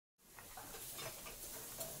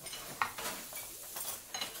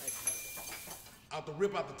Out the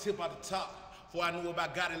rip, out the tip, out the top. Before I knew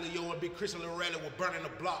about God and Leo and Big Christian Lil Rally was burning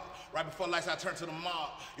the block. Right before lights I turned to the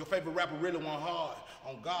mob. Your favorite rapper really went hard.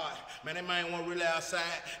 On God, man, that man wasn't really outside.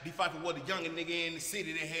 D-Cypher was the youngest nigga in the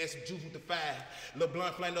city that had some juice with the fire. Lil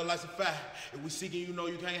Blunt flamed up like some fire. If we seeking, you know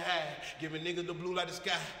you can't hide. Giving niggas the blue like the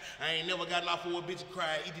sky. I ain't never gotten off for a bitch to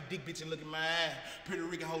cry. Eat the dick bitch and look in my eye. Pretty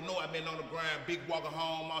Rican hoe know I been on the grind. Big Walker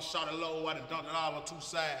Holmes, I shot it low. I done dunked it all on two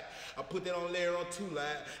sides. I put that on there on two line.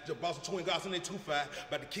 Just bought some twin gods in there 2-5.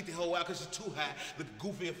 About to kick the hoe out cause she's too high. Look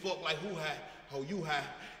goofy and fuck like who high? Ho, you high.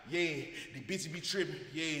 Yeah, the bitches be tripping,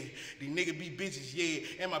 yeah. The niggas be bitches,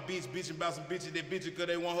 yeah. And my bitch bitching about some bitches that bitches cause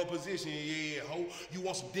they want her position, yeah. Ho, you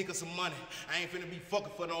want some dick or some money? I ain't finna be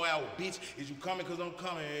fucking for no hour, bitch. Is you coming cause I'm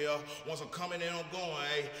coming, yeah. Once I'm coming, then I'm going,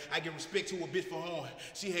 hey. I give respect to a bitch for horn.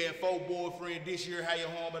 She had 4 boyfriends this year, how you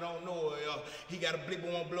home, but I don't know her, yeah. He got a blick,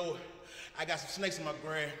 but won't blow it. I got some snakes in my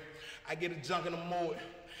grand. I get a junk in the mold.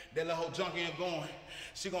 That little hoe junkie ain't going.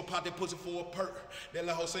 She gon' pop that pussy for a perk. That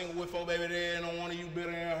little hoe single with 4 baby there and don't want you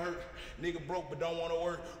better than hurt. Nigga broke but don't wanna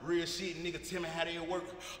work. Real shit, nigga tell me how they work.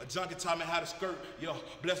 A junkie taught me how to skirt. Yo,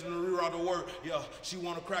 blessing the rear out the work. Yo, she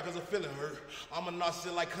wanna cry cause her feeling hurt. I'm a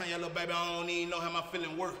narcissist like Kanye, little baby, I don't even know how my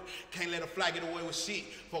feeling work. Can't let a fly get away with shit.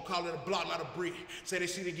 For call it a block, not a brick. Say that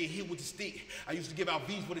shit and get hit with the stick. I used to give out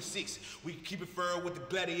V's for the 6. We keep it fair with the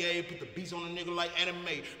gladiator. Put the beats on a nigga like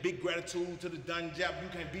anime. Big gratitude to the done Jap. You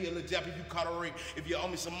can't be a little Jap if you caught a ring. If you owe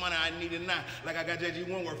me some money, I need it now. Like I got JG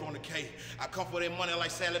Winworth on the K. I come for that money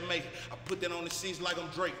like Sally Mae. I put that on the 6 like I'm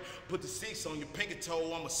Drake. Put the 6 on your pinky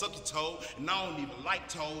toe, I'ma suck your toe. And I don't even like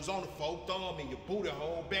toes. On the 4, thumb in your booty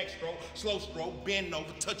hole. Backstroke, slow stroke, bend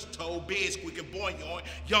over, touch your toe. Bed squeaking, boy,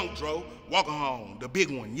 young Dro. Walker Holmes, the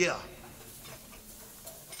big one, yeah.